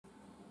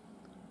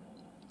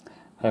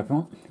Hey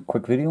everyone,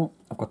 quick video.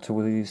 I've got two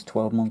of these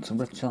 12 months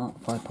richer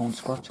 £5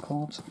 scratch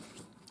cards.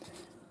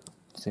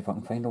 See if I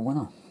can find a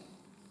winner.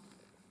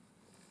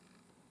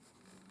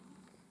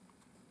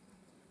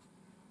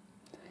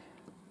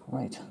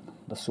 Right,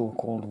 the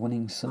so-called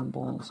winning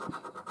symbols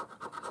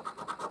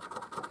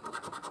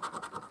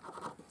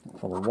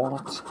for the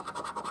wallet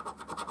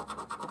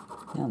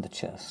and the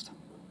chest.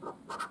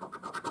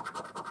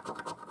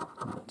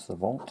 That's the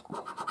vault,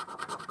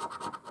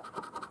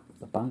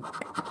 the bank,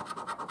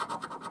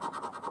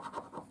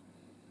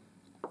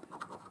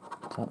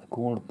 is that the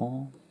gold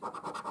bar,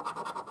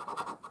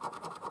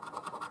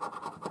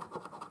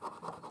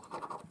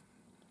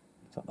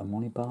 is that the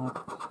money bag,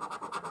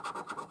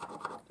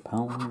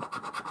 pound,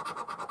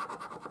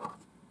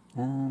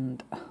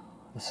 and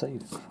the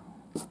safe.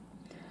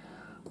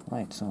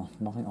 Right, so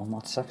nothing on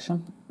that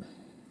section.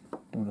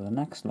 Go to the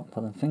next, look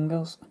for the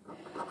fingers,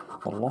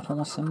 the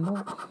lotto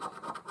symbol.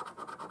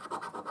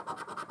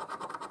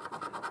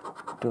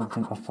 Don't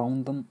think I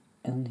found them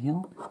in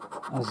here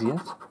as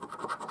yet.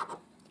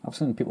 I've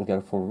seen people get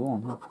a full row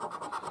on here.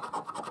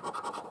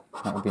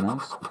 That would be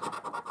nice.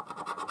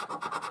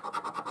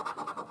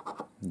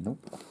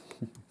 Nope.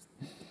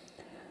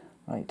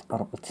 Right,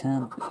 add up the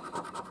 10.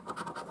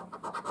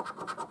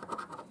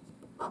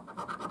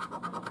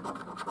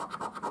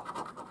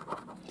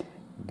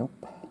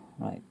 Nope.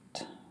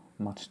 Right,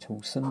 match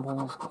two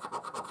symbols.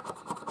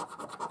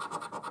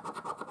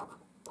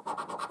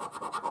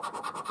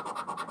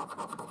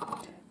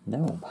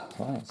 Nope.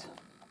 Right.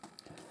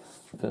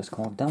 First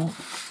card down.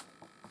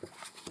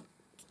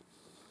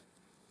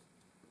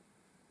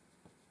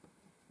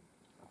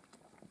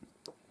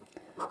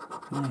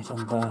 Right,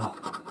 and the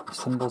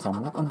symbols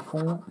I'm looking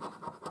for: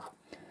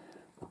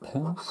 the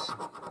purse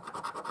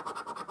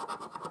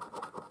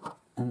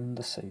and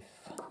the safe.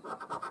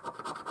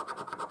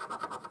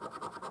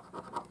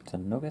 The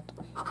nugget,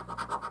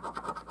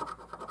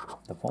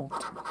 the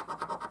vault,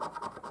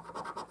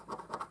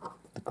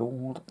 the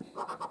gold,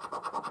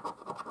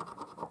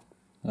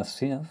 the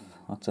safe.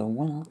 That's a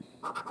winner.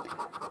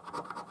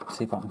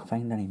 See if I can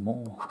find any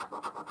more.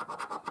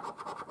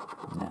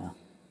 No.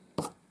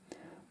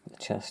 The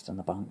chest and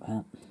the bank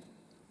there.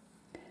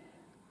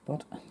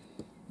 But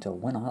it's a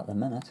winner at the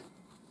minute.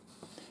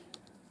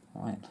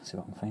 Right, let's see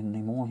if I can find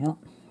any more here.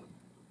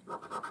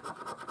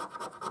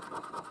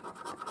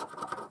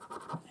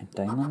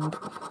 Diamond.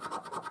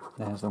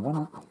 There's the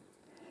winner.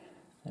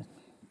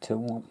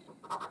 Two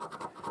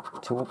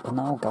up and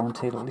now,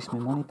 guaranteed at least my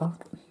money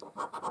back.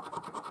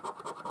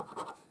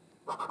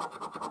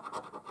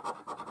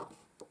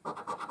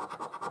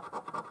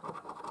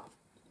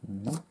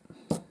 Nope.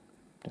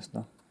 Just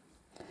that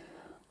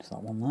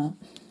one there.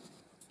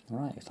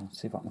 Right, let's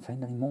see if I can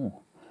find any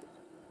more.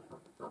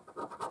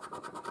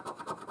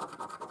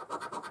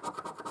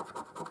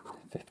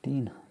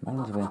 15,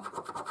 miles away.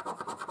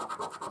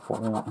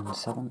 4 and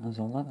 7 is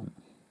 11.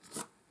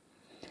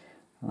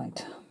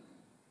 Right,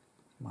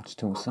 match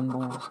two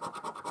symbols.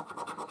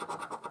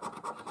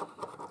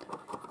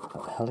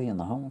 Got Helly in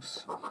the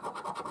house.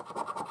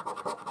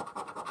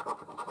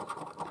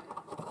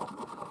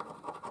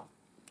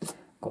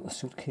 Got the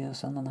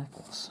suitcase and the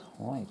necklace.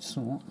 Right,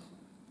 so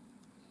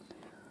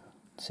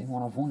let's see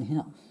what I've won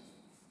here.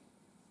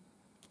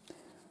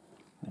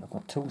 Right, I've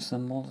got two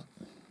symbols.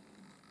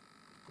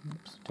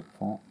 Oops, 2,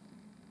 4.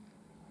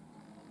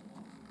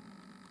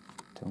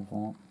 2,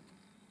 4.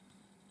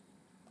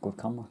 Good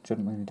camera,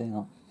 shouldn't really do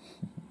that.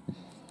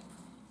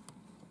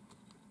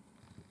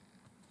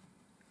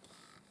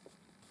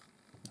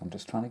 I'm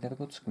just trying to get a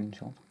good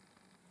screenshot.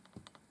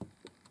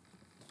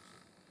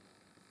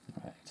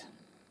 Right.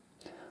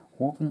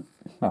 Hoping,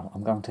 well,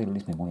 I'm guaranteed at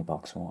least my money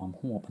back, so I'm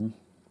hoping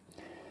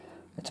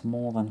it's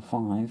more than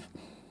 5.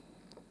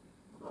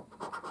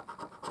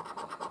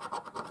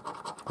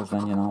 Because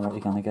then you know what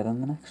you're going to get in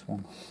the next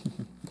one.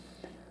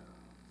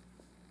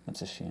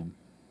 It's a shame.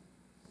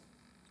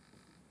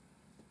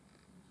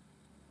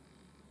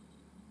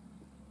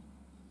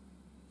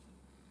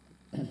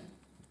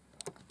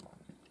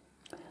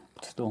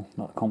 But still,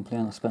 not a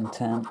complaint. I spent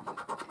 10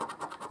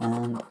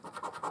 and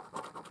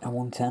I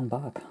won 10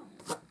 back.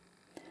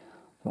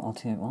 So I'll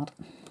take that.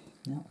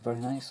 Yeah, very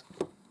nice.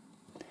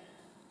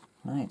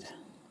 Right,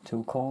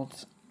 2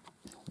 cards,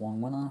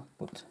 1 winner,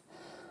 but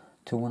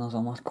 2 winners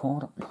on that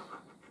card.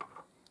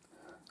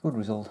 Good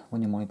result.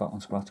 Win your money back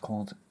on scratch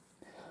cards.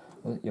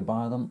 You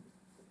buy them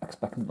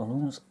expecting to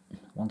lose.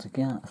 Once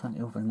again, thank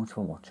you very much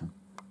for watching.